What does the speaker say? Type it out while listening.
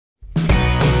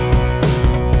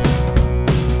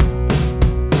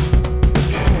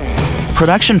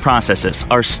Production processes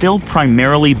are still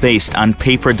primarily based on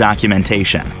paper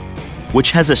documentation,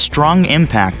 which has a strong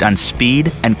impact on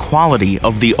speed and quality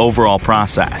of the overall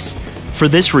process. For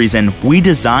this reason, we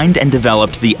designed and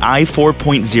developed the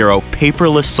i4.0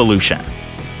 paperless solution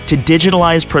to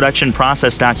digitalize production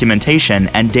process documentation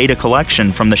and data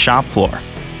collection from the shop floor,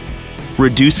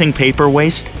 reducing paper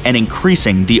waste and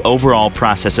increasing the overall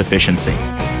process efficiency.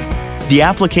 The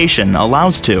application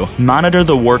allows to monitor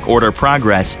the work order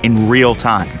progress in real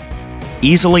time,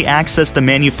 easily access the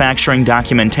manufacturing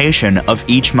documentation of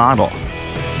each model,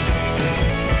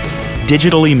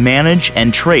 digitally manage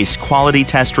and trace quality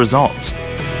test results,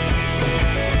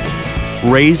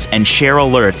 raise and share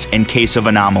alerts in case of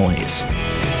anomalies.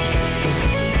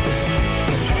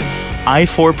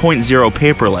 i4.0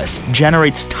 Paperless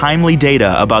generates timely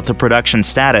data about the production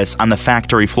status on the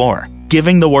factory floor,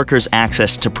 giving the workers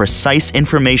access to precise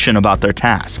information about their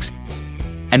tasks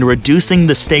and reducing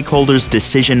the stakeholders'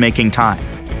 decision-making time.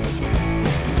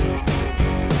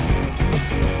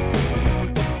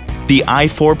 The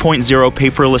i4.0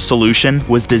 paperless solution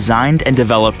was designed and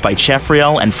developed by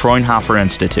Cefriel and Fraunhofer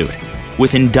Institute,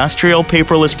 with industrial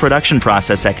paperless production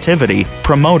process activity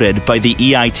promoted by the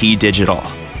EIT Digital.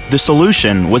 The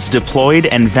solution was deployed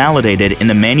and validated in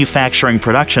the manufacturing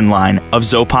production line of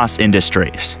Zopas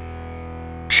Industries.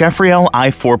 Cefriel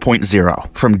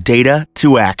i4.0, from data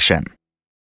to action.